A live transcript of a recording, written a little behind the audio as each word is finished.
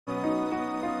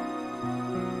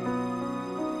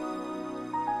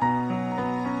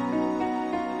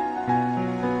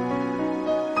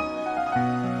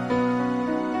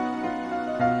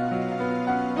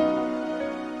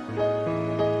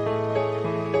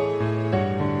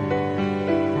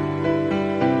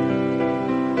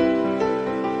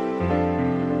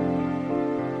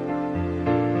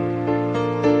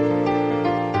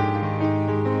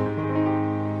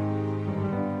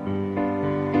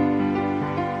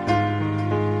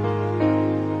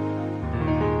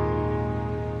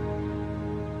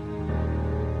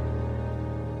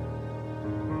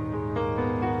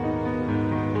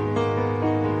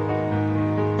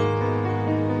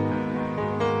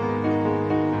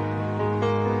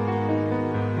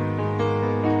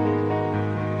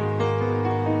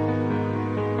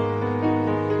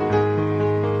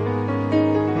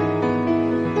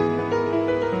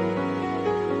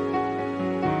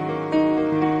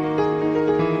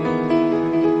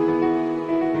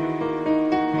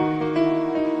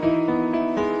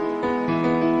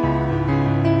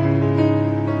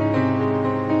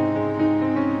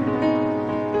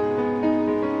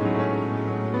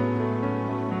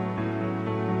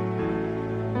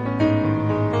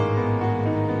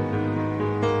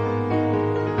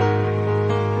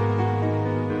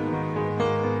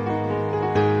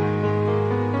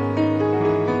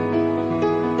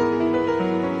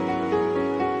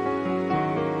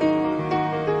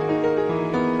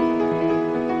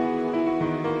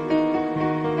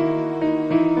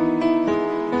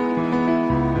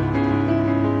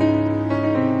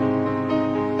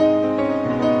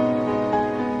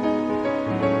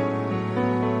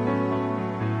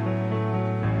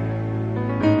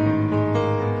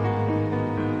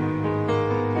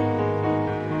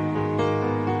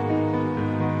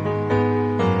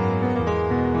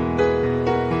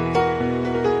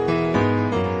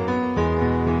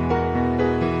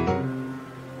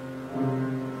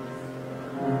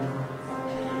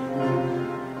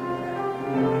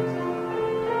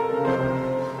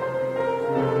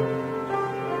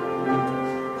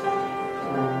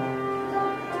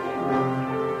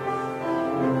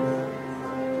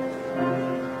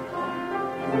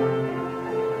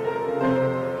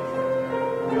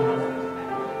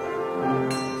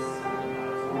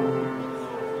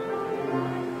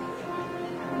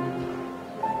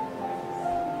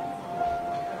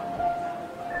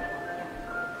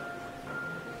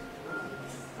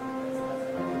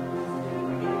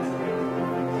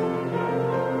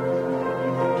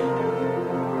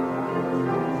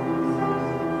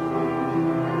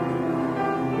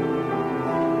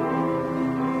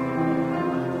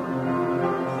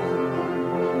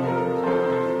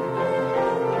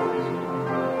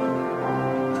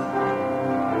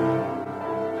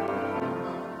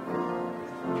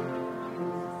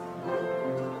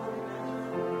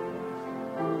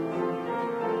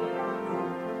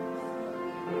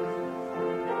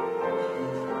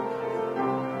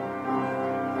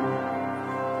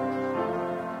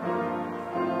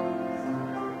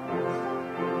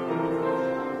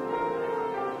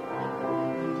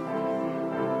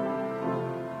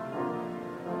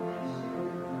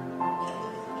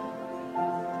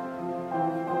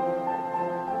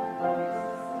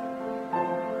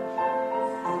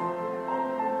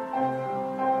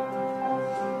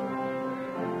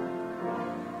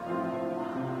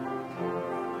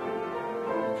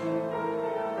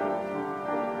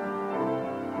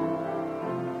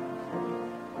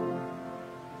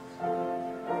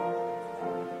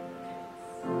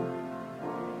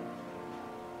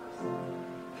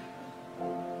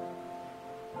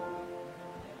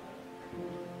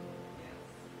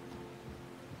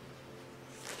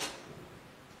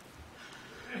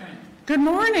Good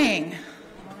morning.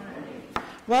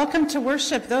 Welcome to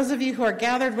worship. Those of you who are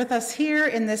gathered with us here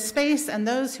in this space and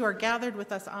those who are gathered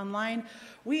with us online,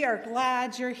 we are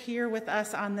glad you're here with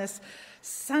us on this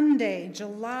Sunday,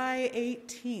 July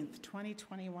 18th,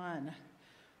 2021.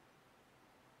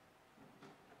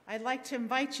 I'd like to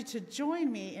invite you to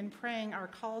join me in praying our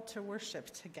call to worship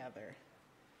together.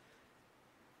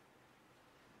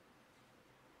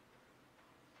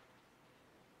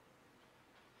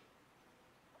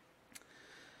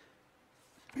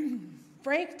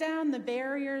 Break down the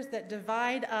barriers that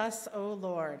divide us, O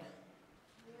Lord.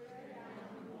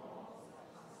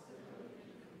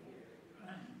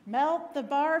 Melt the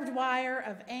barbed wire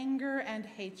of anger and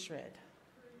hatred.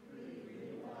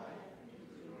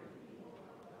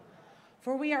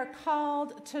 For we are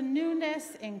called to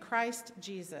newness in Christ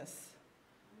Jesus.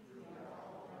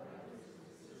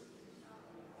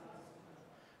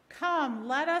 Come,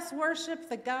 let us worship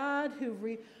the God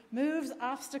who removes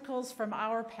obstacles from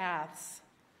our paths.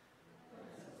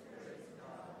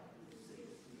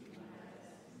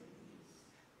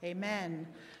 Amen.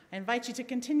 I invite you to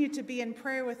continue to be in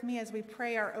prayer with me as we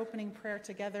pray our opening prayer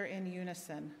together in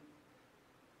unison.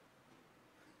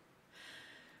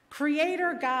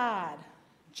 Creator God,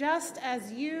 just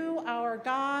as you, our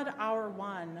God, our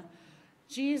one,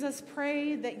 Jesus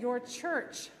prayed that your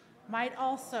church might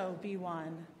also be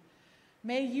one.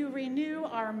 May you renew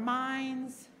our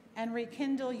minds and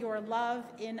rekindle your love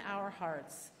in our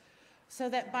hearts, so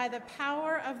that by the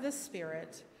power of the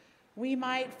Spirit, we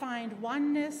might find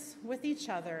oneness with each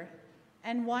other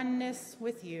and oneness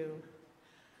with you.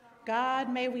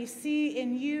 God, may we see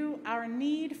in you our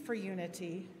need for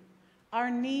unity,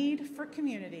 our need for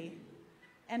community,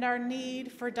 and our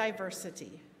need for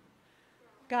diversity.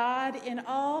 God, in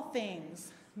all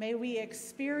things, may we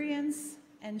experience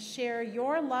and share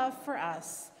your love for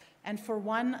us and for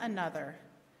one another.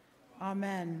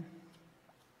 Amen.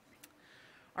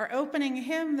 Our opening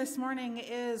hymn this morning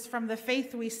is from the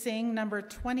Faith We Sing, number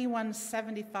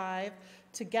 2175,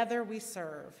 Together We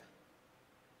Serve.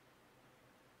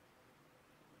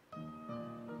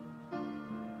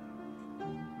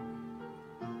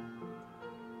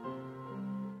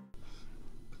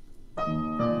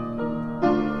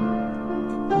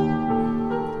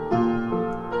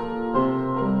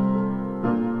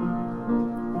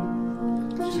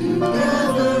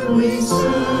 Together we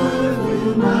serve,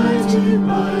 united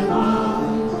by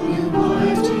love,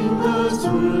 uniting God's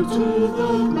word to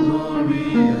the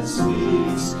glorious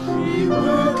feast. We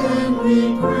work and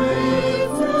we pray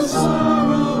through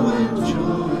sorrow and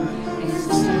joy,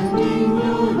 extending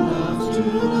your love to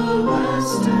the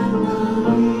last and the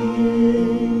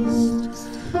least.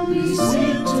 We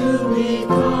seek to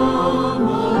become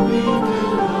a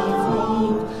beacon of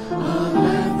hope, a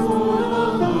lamp for the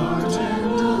heart and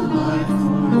a light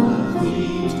for the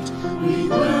feet. We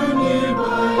learn year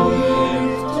by year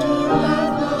to let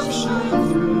love shine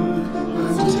through,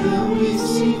 until we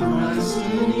see Christ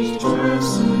in each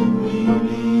person we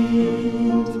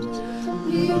meet.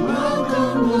 We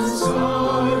welcome the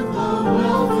starved, the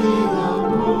wealthy, the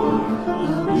poor,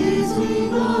 the busy,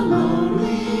 the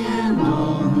lonely, and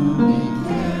all who need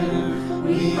care.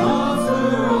 We offer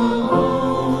a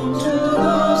home to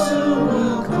those who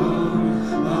will come.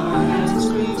 Our hands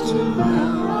reach to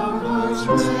help, our hearts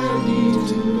ready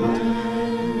to bear.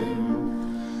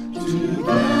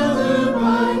 Together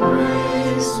by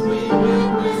grace we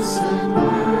witness and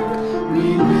work,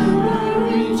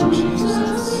 remembering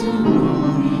Jesus in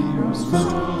glory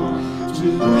strong.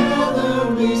 Together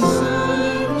we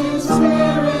serve in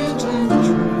spirit and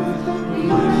truth,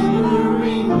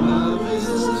 remembering love is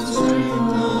the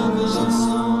strength of the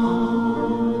song.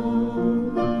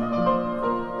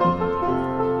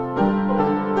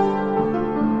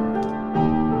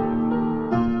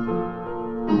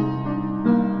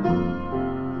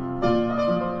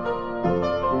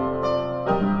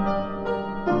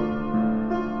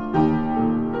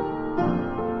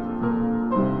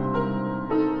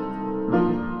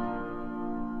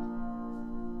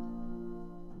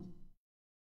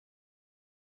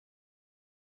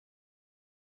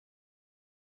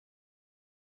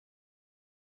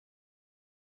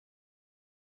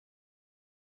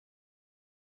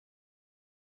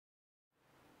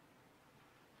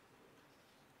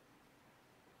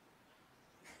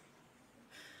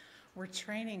 We're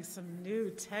training some new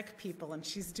tech people, and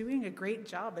she's doing a great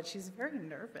job, but she's very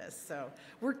nervous. So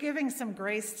we're giving some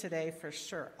grace today for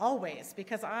sure, always,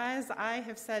 because as I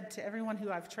have said to everyone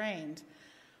who I've trained,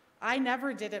 I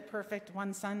never did it perfect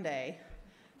one Sunday.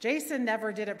 Jason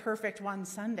never did it perfect one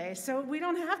Sunday, so we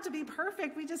don't have to be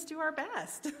perfect. We just do our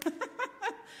best.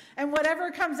 And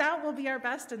whatever comes out will be our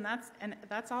best, and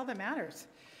that's all that matters.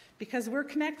 Because we're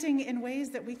connecting in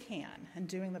ways that we can and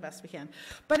doing the best we can.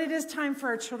 But it is time for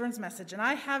our children's message, and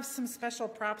I have some special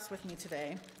props with me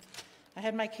today. I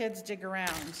had my kids dig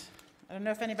around. I don't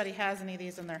know if anybody has any of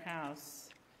these in their house.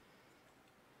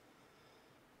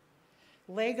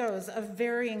 Legos of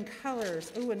varying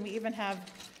colors. Ooh, and we even have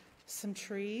some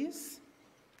trees.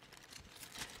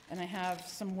 And I have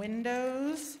some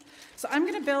windows. So I'm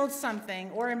going to build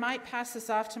something, or I might pass this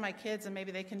off to my kids and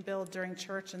maybe they can build during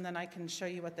church and then I can show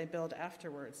you what they build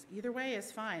afterwards. Either way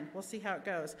is fine. We'll see how it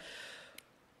goes.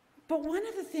 But one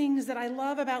of the things that I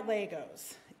love about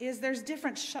Legos is there's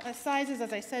different sizes,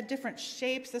 as I said, different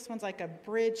shapes. This one's like a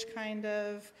bridge kind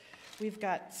of. We've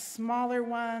got smaller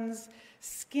ones,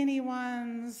 skinny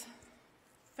ones,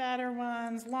 fatter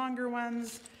ones, longer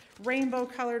ones, rainbow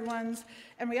colored ones.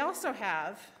 And we also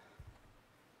have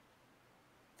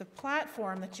the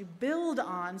platform that you build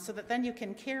on so that then you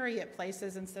can carry it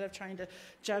places instead of trying to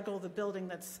juggle the building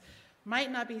that's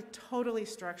might not be totally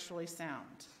structurally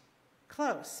sound.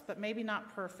 Close, but maybe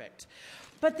not perfect.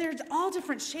 But there's all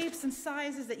different shapes and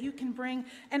sizes that you can bring,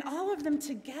 and all of them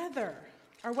together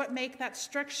are what make that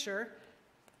structure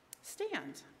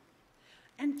stand.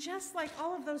 And just like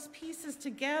all of those pieces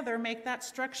together make that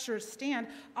structure stand,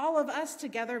 all of us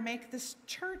together make this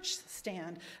church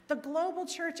stand. The global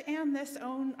church and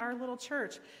our little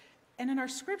church. And in our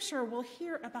scripture, we'll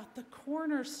hear about the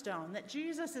cornerstone, that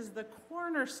Jesus is the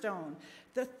cornerstone,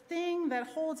 the thing that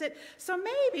holds it. So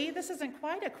maybe this isn't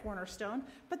quite a cornerstone,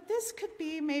 but this could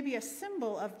be maybe a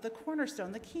symbol of the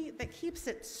cornerstone, the key that keeps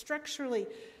it structurally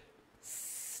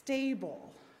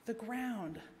stable, the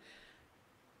ground.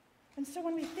 And so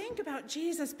when we think about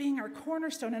Jesus being our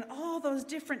cornerstone and all those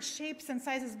different shapes and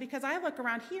sizes, because I look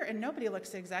around here and nobody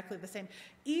looks exactly the same.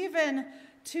 Even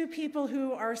two people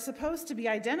who are supposed to be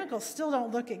identical still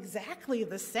don't look exactly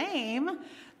the same.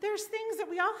 There's things that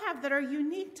we all have that are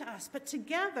unique to us, but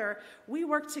together, we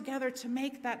work together to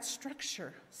make that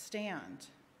structure stand.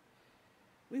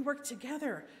 We work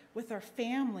together with our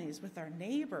families, with our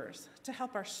neighbors, to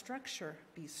help our structure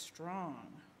be strong.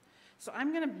 So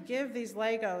I'm going to give these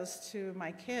Legos to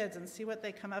my kids and see what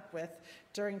they come up with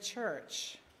during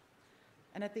church.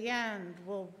 And at the end,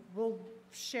 we'll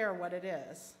share what it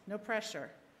is. No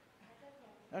pressure.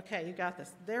 Okay, you got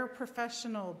this. They're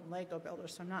professional Lego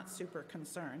builders, so I'm not super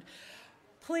concerned.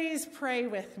 Please pray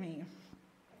with me.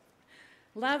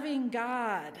 Loving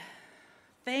God,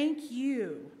 thank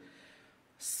you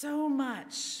so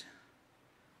much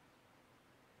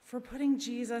for putting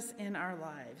Jesus in our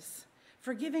lives,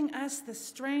 for giving us the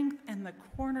strength and the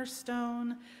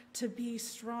cornerstone to be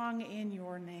strong in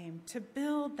your name, to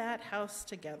build that house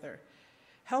together.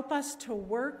 Help us to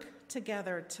work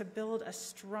together to build a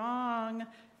strong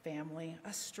family,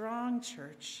 a strong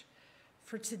church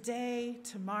for today,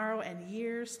 tomorrow, and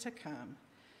years to come.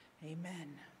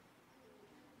 Amen.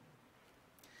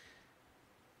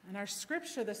 And our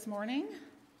scripture this morning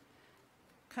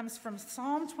comes from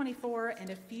Psalm 24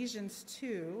 and Ephesians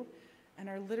 2. And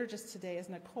our liturgist today is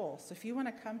Nicole. So if you want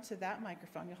to come to that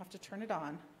microphone, you'll have to turn it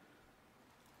on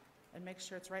and make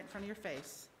sure it's right in front of your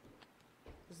face.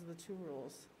 Those are the two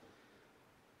rules.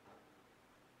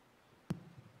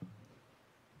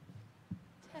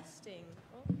 Testing.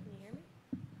 Oh, can you hear me?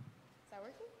 Is that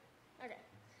working? Okay.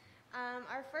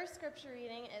 Our first scripture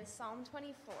reading is Psalm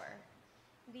 24.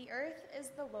 The earth is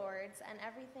the Lord's and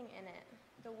everything in it,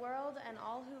 the world and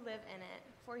all who live in it,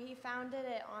 for he founded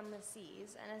it on the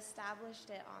seas and established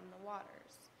it on the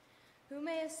waters. Who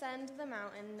may ascend the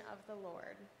mountain of the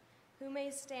Lord? Who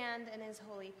may stand in his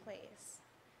holy place?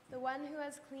 The one who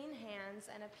has clean hands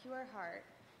and a pure heart,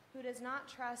 who does not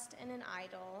trust in an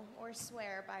idol or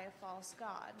swear by a false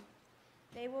god.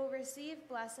 They will receive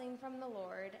blessing from the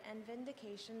Lord and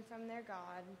vindication from their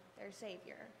God, their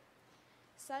Savior.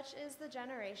 Such is the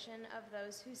generation of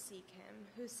those who seek him,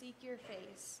 who seek your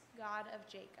face, God of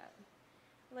Jacob.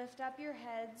 Lift up your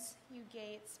heads, you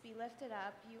gates, be lifted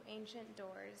up, you ancient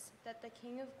doors, that the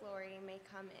King of glory may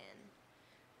come in.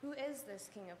 Who is this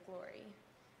King of glory?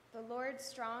 The Lord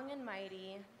strong and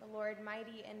mighty, the Lord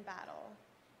mighty in battle.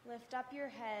 Lift up your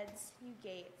heads, you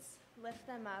gates, lift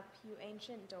them up, you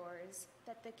ancient doors,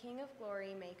 that the King of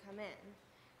glory may come in.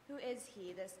 Who is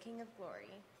he, this King of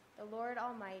glory? The Lord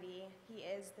Almighty, he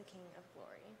is the King of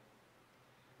glory.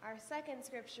 Our second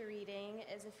scripture reading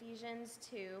is Ephesians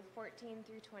 2:14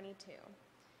 through 22.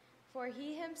 For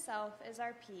he himself is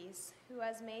our peace, who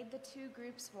has made the two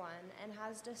groups one and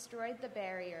has destroyed the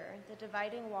barrier, the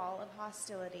dividing wall of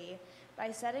hostility,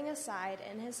 by setting aside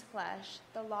in his flesh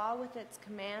the law with its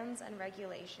commands and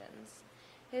regulations.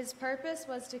 His purpose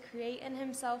was to create in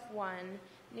himself one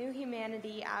new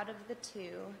humanity out of the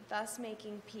two, thus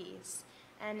making peace,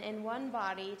 and in one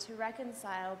body to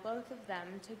reconcile both of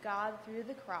them to God through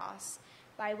the cross,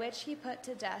 by which he put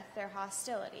to death their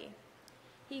hostility.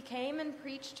 He came and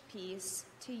preached peace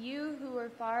to you who were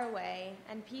far away,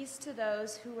 and peace to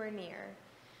those who were near.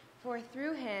 For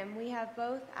through him we have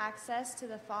both access to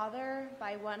the Father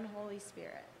by one Holy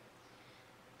Spirit.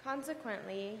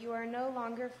 Consequently, you are no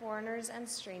longer foreigners and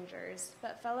strangers,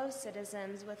 but fellow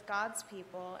citizens with God's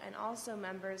people and also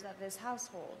members of his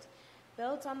household,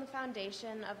 built on the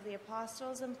foundation of the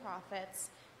apostles and prophets,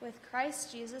 with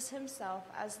Christ Jesus himself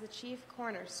as the chief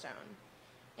cornerstone.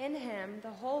 In him, the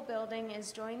whole building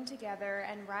is joined together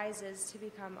and rises to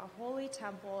become a holy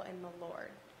temple in the Lord.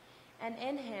 And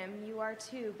in him you are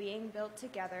too being built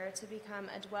together to become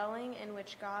a dwelling in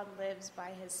which God lives by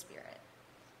his Spirit.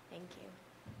 Thank you.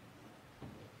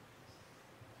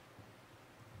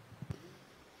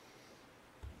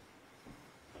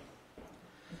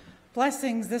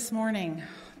 Blessings this morning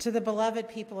to the beloved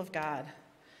people of God.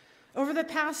 Over the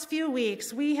past few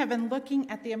weeks, we have been looking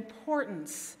at the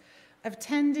importance of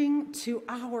tending to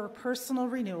our personal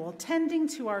renewal, tending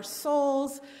to our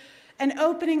souls, and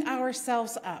opening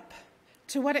ourselves up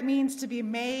to what it means to be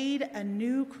made a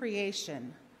new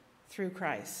creation through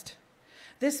Christ.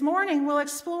 This morning, we'll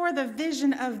explore the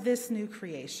vision of this new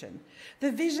creation,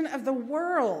 the vision of the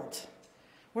world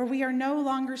where we are no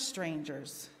longer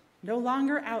strangers, no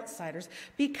longer outsiders,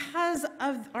 because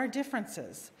of our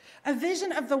differences. A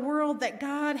vision of the world that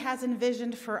God has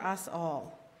envisioned for us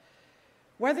all.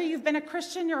 Whether you've been a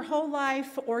Christian your whole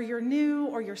life, or you're new,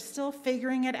 or you're still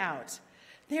figuring it out,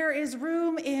 there is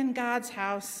room in God's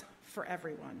house for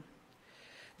everyone.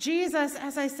 Jesus,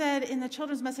 as I said in the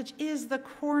children's message, is the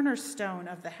cornerstone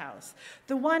of the house,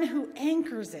 the one who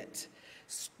anchors it,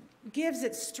 gives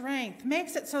it strength,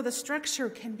 makes it so the structure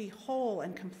can be whole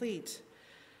and complete.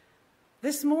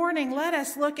 This morning, let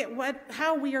us look at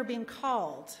how we are being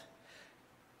called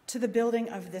to the building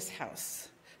of this house,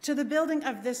 to the building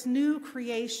of this new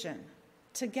creation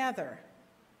together.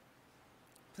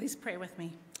 Please pray with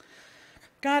me.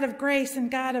 God of grace and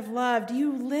God of love,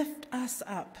 you lift us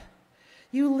up.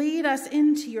 You lead us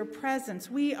into your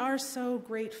presence. We are so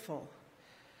grateful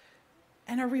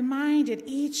and are reminded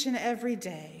each and every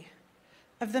day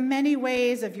of the many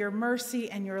ways of your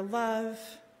mercy and your love.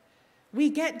 We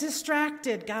get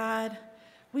distracted, God.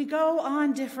 We go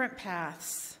on different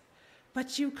paths,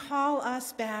 but you call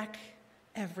us back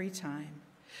every time.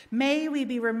 May we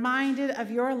be reminded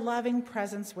of your loving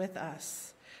presence with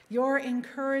us, your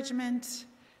encouragement,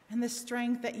 and the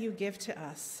strength that you give to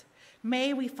us.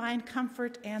 May we find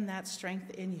comfort and that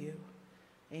strength in you.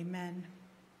 Amen.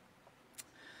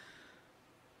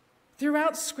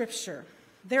 Throughout Scripture,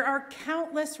 there are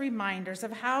countless reminders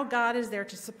of how God is there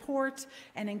to support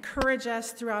and encourage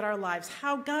us throughout our lives,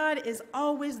 how God is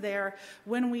always there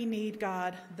when we need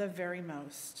God the very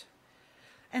most.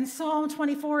 And Psalm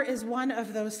 24 is one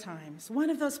of those times,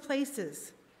 one of those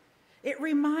places. It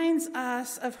reminds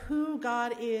us of who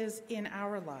God is in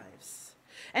our lives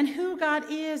and who God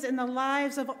is in the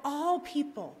lives of all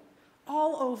people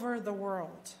all over the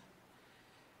world.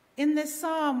 In this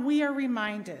psalm, we are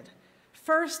reminded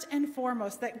first and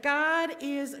foremost that God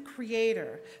is a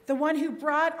creator, the one who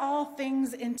brought all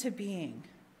things into being.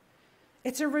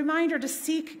 It's a reminder to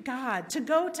seek God, to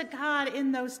go to God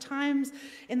in those times,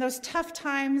 in those tough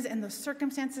times, and those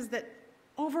circumstances that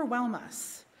overwhelm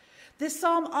us. This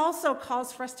psalm also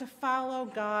calls for us to follow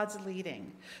God's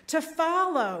leading, to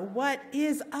follow what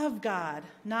is of God,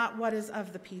 not what is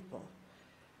of the people.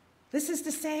 This is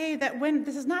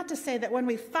not to say that when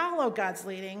we follow God's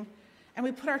leading, and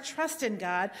we put our trust in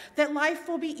God, that life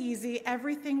will be easy,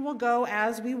 everything will go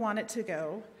as we want it to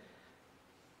go.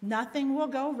 Nothing will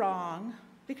go wrong,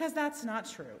 because that's not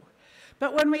true.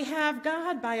 But when we have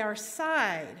God by our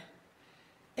side,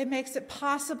 it makes it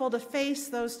possible to face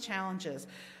those challenges,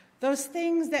 those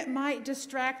things that might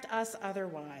distract us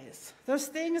otherwise, those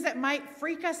things that might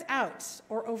freak us out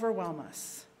or overwhelm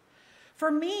us. For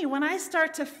me, when I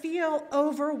start to feel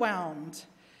overwhelmed,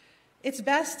 it's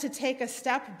best to take a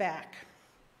step back,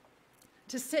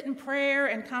 to sit in prayer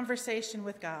and conversation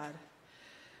with God.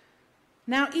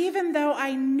 Now, even though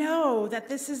I know that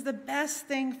this is the best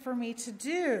thing for me to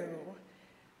do,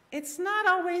 it's not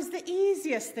always the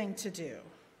easiest thing to do.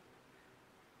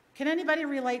 Can anybody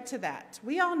relate to that?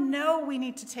 We all know we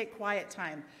need to take quiet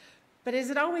time, but is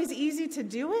it always easy to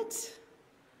do it?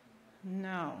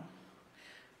 No.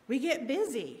 We get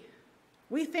busy.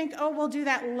 We think, oh, we'll do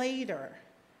that later.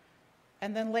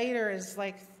 And then later is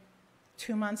like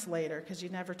 2 months later because you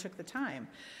never took the time.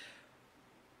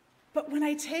 But when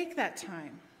I take that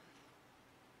time,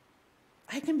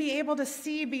 I can be able to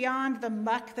see beyond the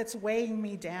muck that's weighing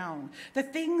me down, the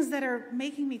things that are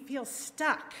making me feel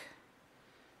stuck.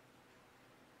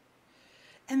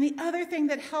 And the other thing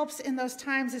that helps in those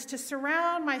times is to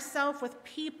surround myself with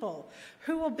people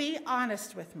who will be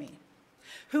honest with me,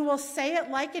 who will say it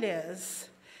like it is,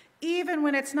 even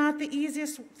when it's not the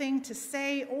easiest thing to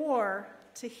say or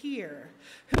to hear,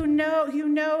 who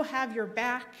have your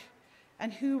back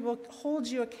and who will hold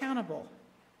you accountable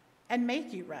and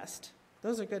make you rest.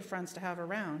 Those are good friends to have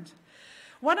around.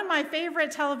 One of my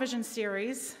favorite television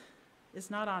series is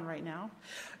not on right now.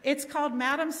 It's called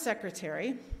Madam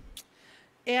Secretary.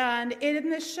 And in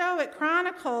this show, it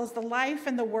chronicles the life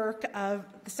and the work of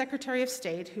the Secretary of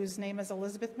State, whose name is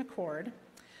Elizabeth McCord.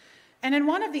 And in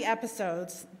one of the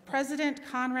episodes, President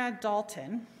Conrad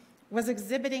Dalton was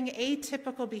exhibiting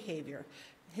atypical behavior.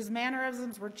 His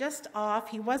mannerisms were just off.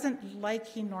 He wasn't like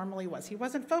he normally was. He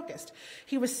wasn't focused.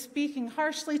 He was speaking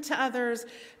harshly to others,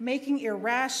 making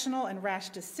irrational and rash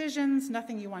decisions,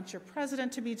 nothing you want your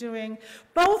president to be doing,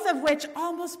 both of which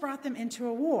almost brought them into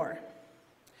a war.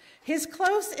 His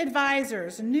close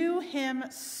advisors knew him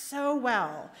so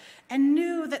well and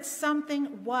knew that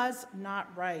something was not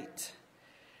right.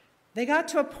 They got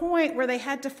to a point where they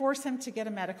had to force him to get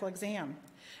a medical exam,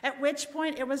 at which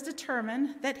point it was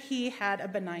determined that he had a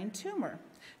benign tumor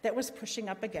that was pushing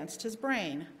up against his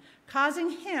brain, causing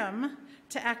him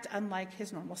to act unlike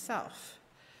his normal self.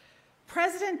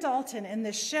 President Dalton in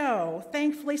this show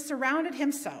thankfully surrounded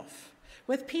himself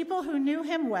with people who knew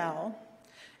him well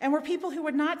and were people who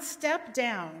would not step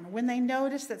down when they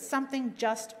noticed that something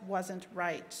just wasn't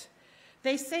right.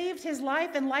 They saved his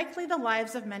life and likely the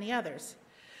lives of many others.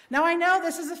 Now, I know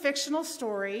this is a fictional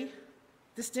story.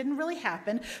 This didn't really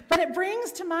happen, but it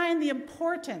brings to mind the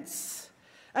importance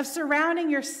of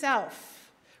surrounding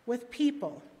yourself with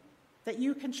people that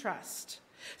you can trust,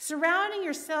 surrounding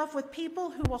yourself with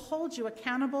people who will hold you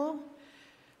accountable,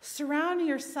 surrounding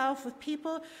yourself with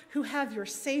people who have your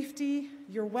safety,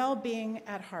 your well-being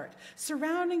at heart,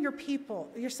 surrounding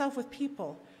yourself with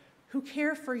people who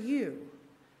care for you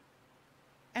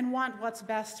and want what's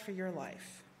best for your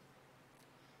life.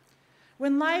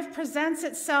 When life presents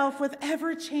itself with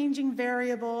ever-changing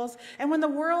variables, and when the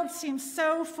world seems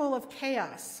so full of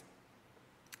chaos,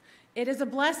 it is a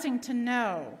blessing to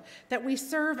know that we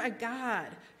serve a God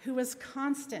who is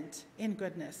constant in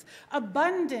goodness,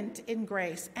 abundant in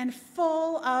grace, and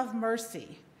full of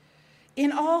mercy.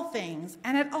 In all things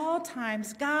and at all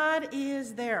times, God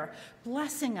is there,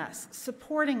 blessing us,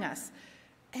 supporting us,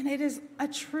 and it is a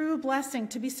true blessing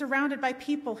to be surrounded by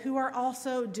people who are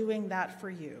also doing that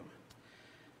for you.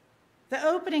 The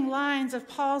opening lines of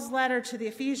Paul's letter to the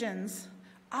Ephesians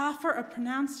offer a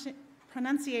pronouncement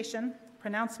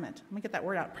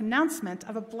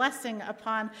of a blessing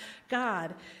upon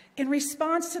God in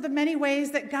response to the many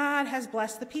ways that God has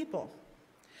blessed the people.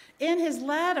 In his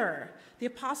letter, the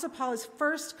Apostle Paul is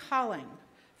first calling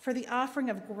for the offering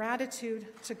of gratitude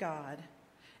to God.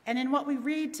 And in what we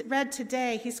read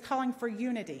today, he's calling for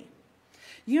unity.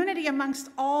 Unity amongst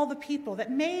all the people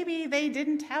that maybe they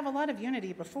didn't have a lot of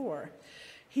unity before.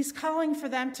 He's calling for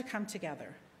them to come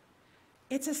together.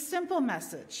 It's a simple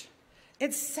message.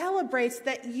 It celebrates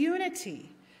that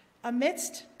unity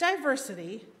amidst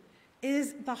diversity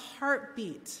is the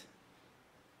heartbeat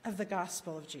of the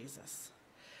gospel of Jesus.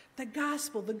 The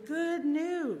gospel, the good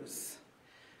news,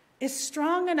 is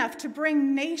strong enough to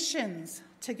bring nations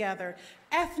together,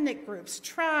 ethnic groups,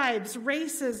 tribes,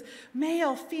 races,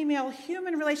 male, female,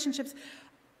 human relationships,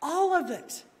 all of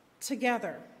it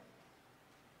together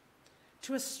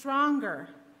to a stronger,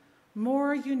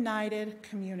 more united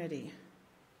community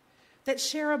that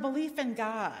share a belief in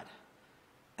God,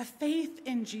 a faith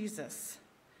in Jesus,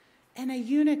 and a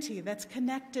unity that's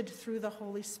connected through the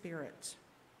Holy Spirit.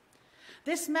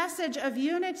 This message of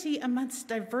unity amongst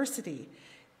diversity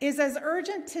is as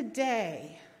urgent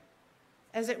today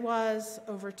as it was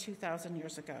over 2,000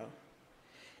 years ago.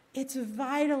 It's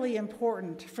vitally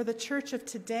important for the church of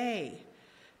today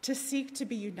to seek to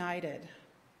be united,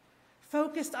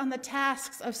 focused on the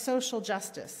tasks of social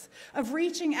justice, of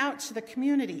reaching out to the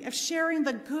community, of sharing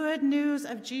the good news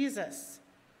of Jesus,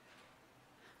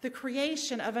 the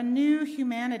creation of a new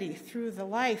humanity through the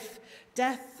life,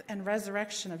 death, and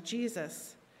resurrection of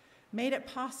Jesus made it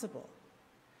possible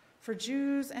for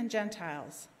Jews and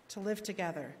Gentiles to live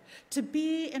together, to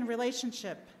be in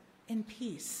relationship in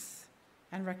peace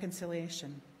and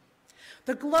reconciliation.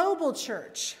 The global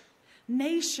church,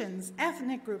 nations,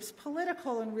 ethnic groups,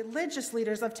 political and religious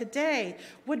leaders of today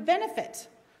would benefit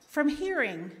from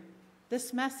hearing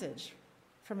this message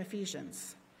from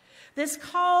Ephesians. This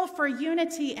call for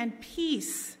unity and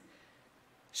peace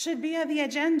should be the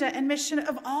agenda and mission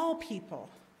of all people.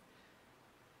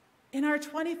 In our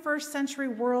 21st century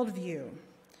worldview,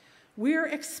 we're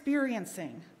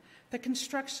experiencing the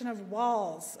construction of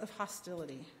walls of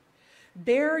hostility,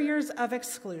 barriers of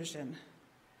exclusion,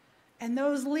 and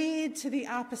those lead to the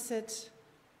opposite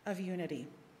of unity,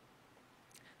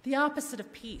 the opposite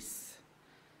of peace,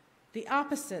 the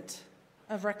opposite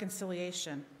of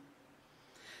reconciliation.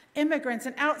 Immigrants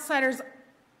and outsiders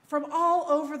from all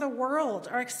over the world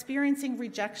are experiencing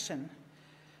rejection.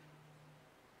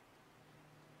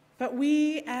 But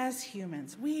we as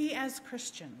humans, we as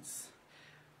Christians,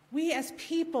 we as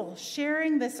people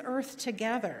sharing this earth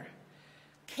together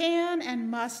can and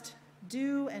must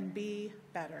do and be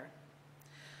better.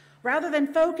 Rather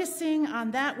than focusing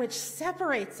on that which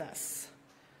separates us,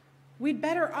 we'd be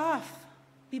better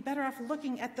off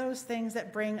looking at those things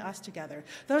that bring us together,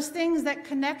 those things that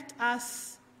connect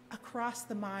us across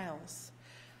the miles.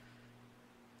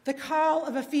 The call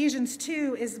of Ephesians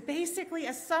 2 is basically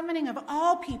a summoning of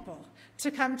all people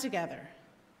to come together,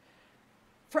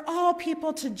 for all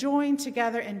people to join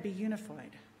together and be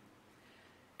unified.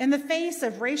 In the face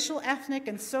of racial, ethnic,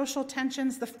 and social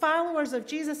tensions, the followers of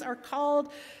Jesus are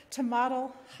called to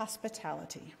model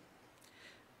hospitality.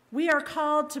 We are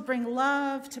called to bring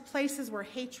love to places where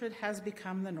hatred has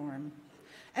become the norm.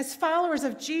 As followers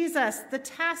of Jesus, the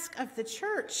task of the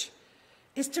church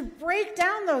is to break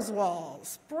down those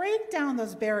walls, break down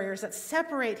those barriers that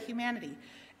separate humanity,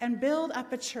 and build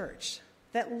up a church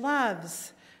that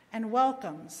loves and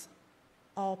welcomes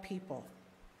all people.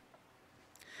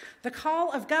 The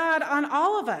call of God on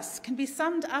all of us can be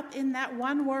summed up in that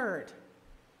one word: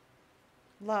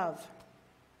 love.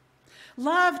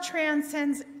 Love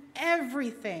transcends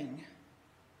everything.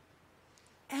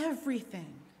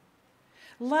 Everything.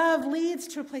 Love leads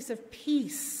to a place of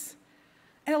peace.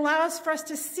 It allows for us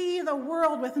to see the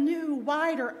world with new,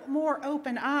 wider, more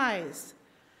open eyes.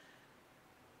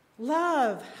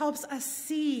 Love helps us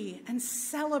see and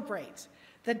celebrate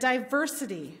the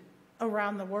diversity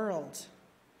around the world.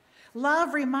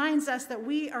 Love reminds us that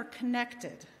we are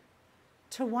connected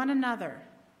to one another,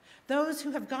 those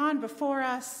who have gone before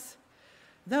us,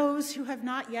 those who have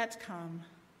not yet come,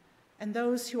 and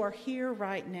those who are here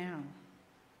right now.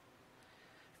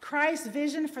 Christ's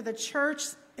vision for the church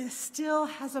still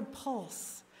has a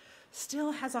pulse,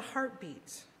 still has a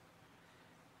heartbeat.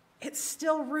 It's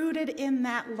still rooted in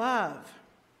that love.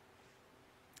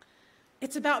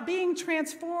 It's about being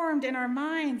transformed in our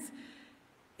minds.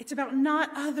 It's about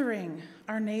not othering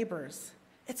our neighbors.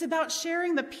 It's about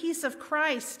sharing the peace of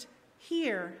Christ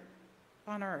here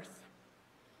on earth.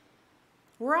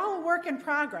 We're all a work in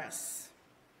progress.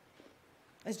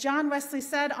 As John Wesley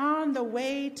said, on the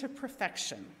way to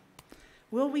perfection.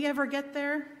 Will we ever get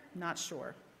there? Not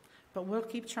sure, but we'll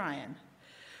keep trying.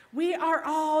 We are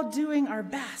all doing our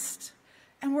best,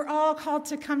 and we're all called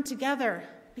to come together,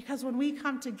 because when we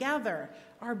come together,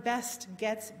 our best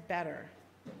gets better.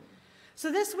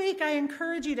 So this week, I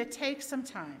encourage you to take some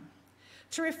time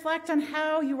to reflect on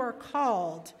how you are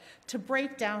called to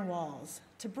break down walls,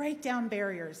 to break down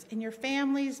barriers in your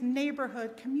family's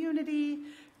neighborhood, community,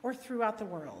 or throughout the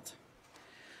world.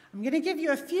 I'm going to give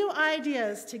you a few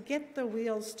ideas to get the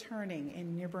wheels turning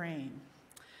in your brain.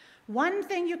 One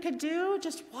thing you could do,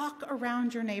 just walk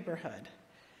around your neighborhood.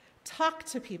 Talk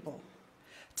to people.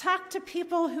 Talk to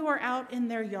people who are out in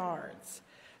their yards.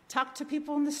 Talk to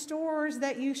people in the stores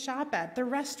that you shop at, the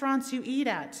restaurants you eat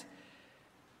at.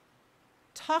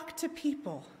 Talk to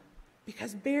people,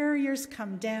 because barriers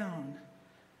come down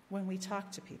when we talk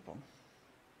to people.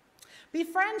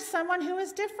 Befriend someone who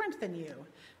is different than you,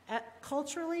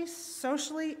 culturally,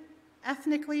 socially,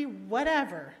 ethnically,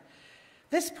 whatever.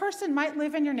 This person might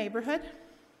live in your neighborhood,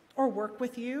 or work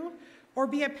with you, or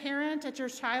be a parent at your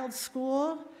child's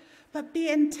school, but be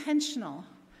intentional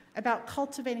about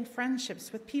cultivating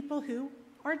friendships with people who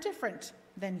are different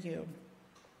than you.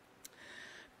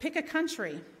 Pick a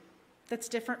country that's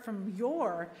different from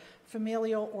your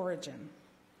familial origin.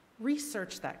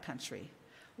 Research that country.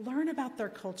 Learn about their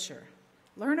culture.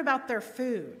 Learn about their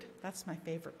food. That's my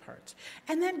favorite part.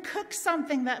 And then cook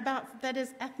something that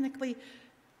is ethnically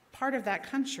part of that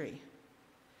country.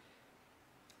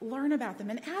 Learn about them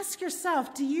and ask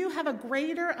yourself, do you have a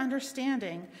greater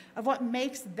understanding of what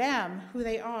makes them who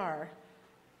they are,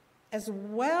 as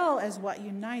well as what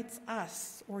unites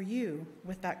us or you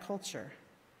with that culture?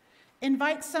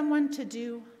 Invite someone to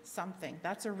do something.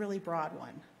 That's a really broad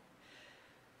one.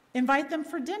 Invite them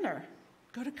for dinner.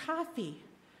 Go to coffee.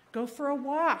 Go for a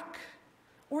walk.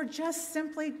 Or just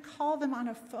simply call them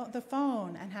on the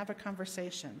phone and have a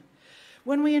conversation.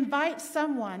 When we invite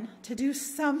someone to do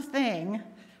something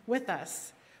with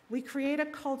us, we create a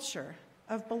culture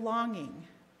of belonging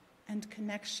and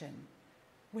connection,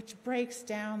 which breaks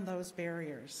down those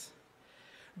barriers.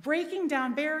 Breaking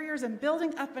down barriers and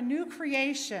building up a new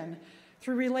creation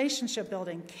through relationship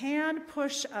building can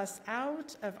push us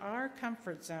out of our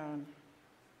comfort zone,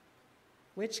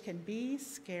 which can be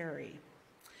scary.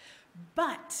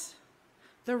 But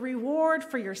the reward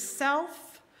for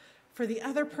yourself, for the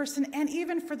other person, and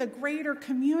even for the greater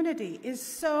community is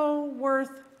so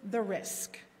worth the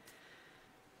risk.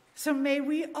 So may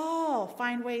we all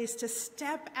find ways to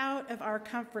step out of our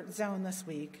comfort zone this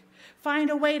week,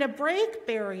 find a way to break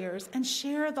barriers and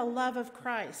share the love of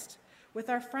Christ with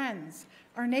our friends,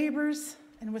 our neighbors,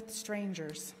 and with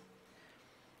strangers.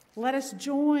 Let us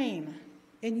join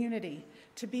in unity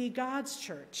to be God's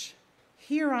church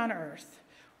here on earth,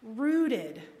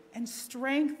 rooted and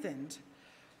strengthened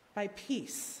by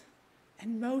peace,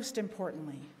 and most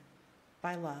importantly,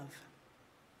 by love.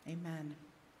 Amen.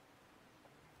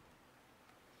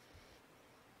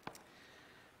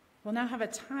 We'll now have a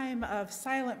time of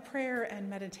silent prayer and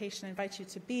meditation. I invite you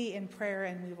to be in prayer,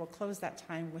 and we will close that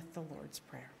time with the Lord's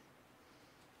Prayer.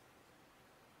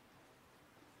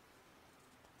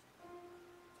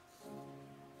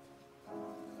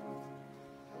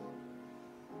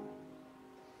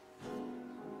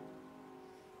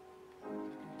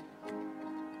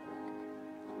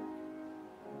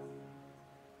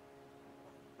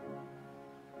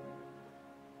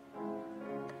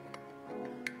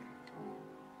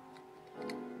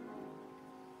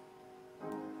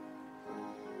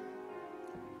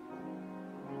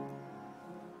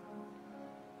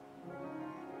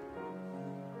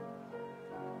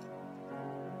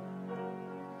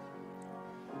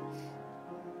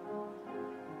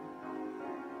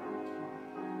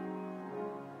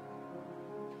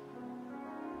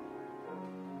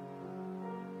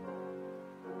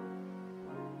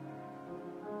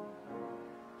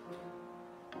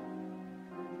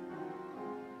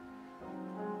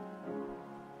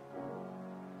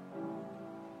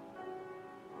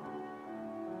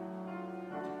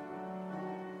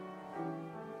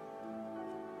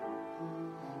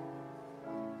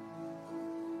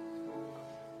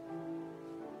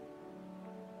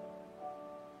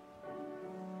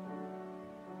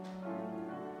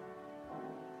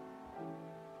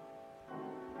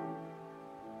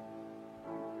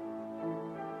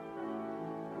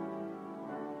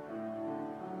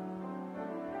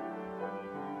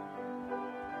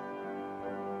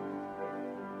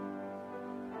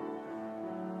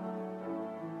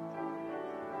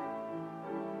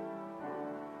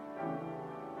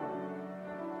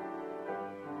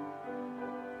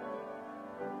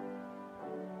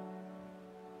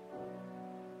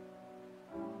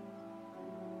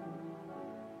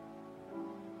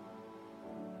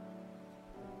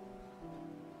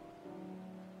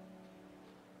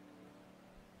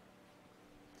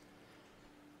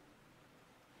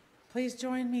 Please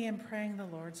join me in praying the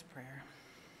Lord's Prayer.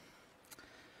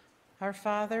 Our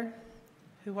Father,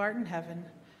 who art in heaven,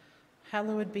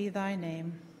 hallowed be thy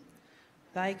name.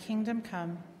 Thy kingdom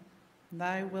come,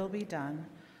 thy will be done,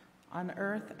 on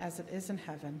earth as it is in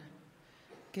heaven.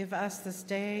 Give us this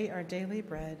day our daily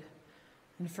bread,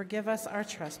 and forgive us our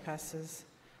trespasses,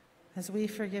 as we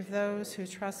forgive those who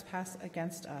trespass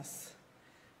against us.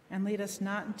 And lead us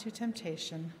not into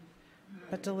temptation,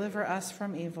 but deliver us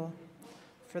from evil.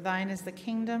 For thine is the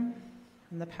kingdom,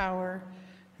 and the power,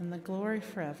 and the glory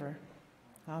forever.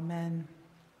 Amen.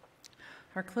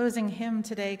 Our closing hymn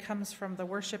today comes from the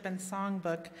Worship and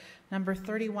Songbook, number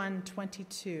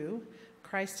 3122,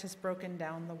 Christ Has Broken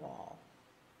Down the Wall.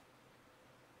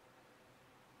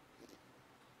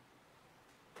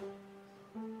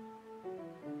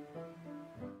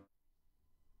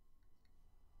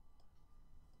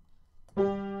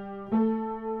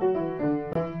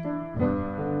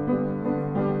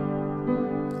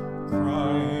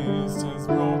 Christ has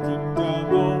broken down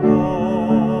the wall.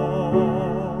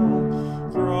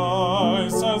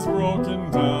 Christ has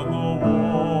broken down the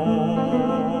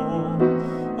wall.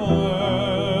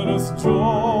 Let us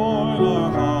join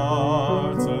our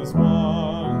hearts as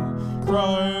one.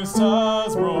 Christ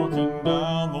has broken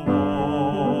down the wall.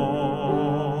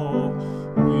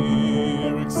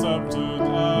 We're accepted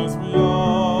as we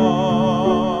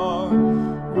are.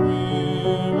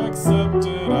 We're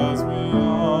accepted as we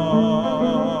are.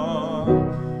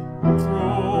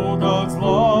 Through God's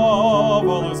love,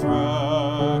 all is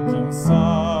reconciled.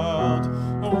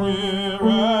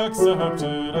 We're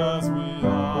accepted as we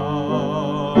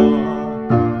are.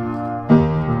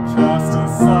 Cast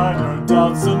aside your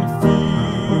doubts and fears.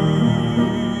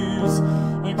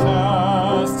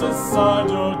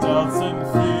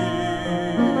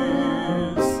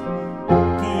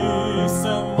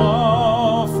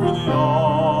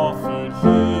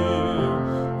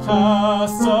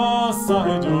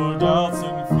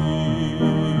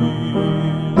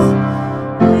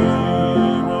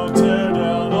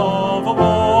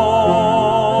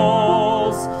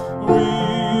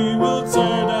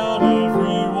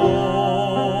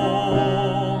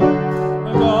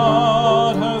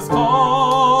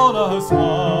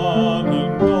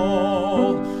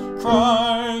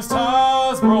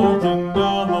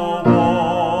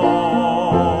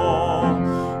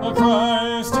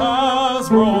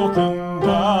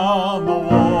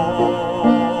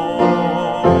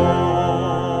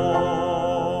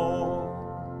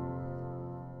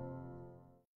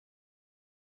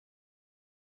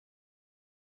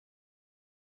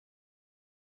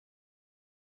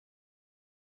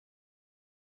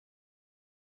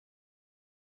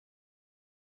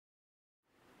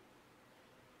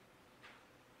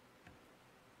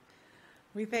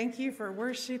 We thank you for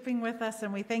worshiping with us,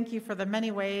 and we thank you for the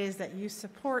many ways that you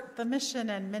support the mission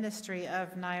and ministry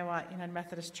of Niawat United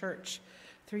Methodist Church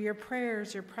through your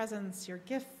prayers, your presence, your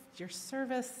gift, your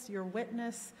service, your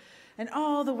witness, and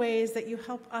all the ways that you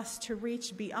help us to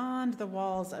reach beyond the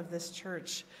walls of this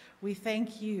church. We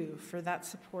thank you for that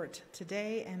support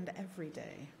today and every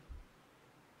day.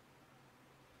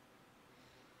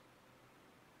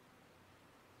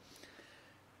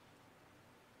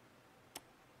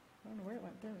 I don't know where it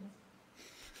went. There we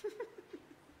go.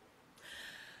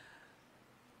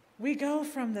 We go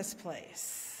from this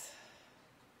place.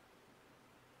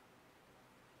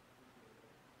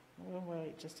 We'll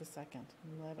wait just a second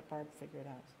and let Barb figure it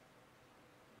out.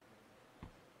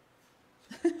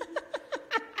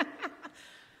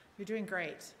 You're doing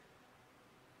great.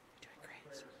 You're doing great.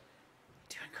 You're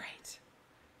doing great.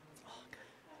 It's all good.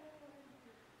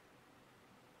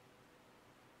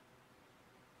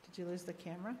 Did you lose the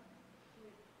camera?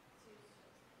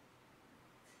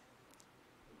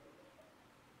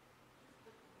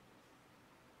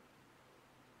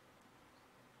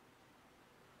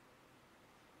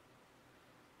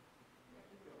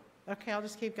 Okay, I'll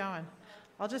just keep going.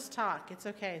 I'll just talk. It's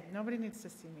okay. Nobody needs to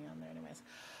see me on there anyways.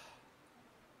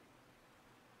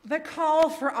 The call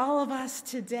for all of us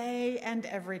today and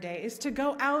every day is to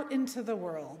go out into the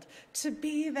world, to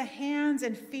be the hands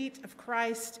and feet of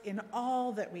Christ in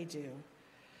all that we do.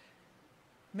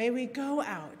 May we go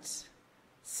out,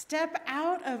 step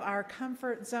out of our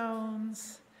comfort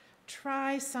zones,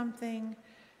 try something,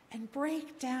 and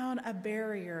break down a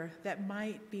barrier that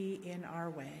might be in our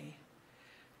way.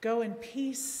 Go in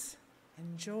peace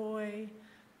and joy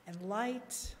and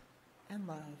light and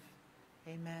love.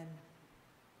 Amen.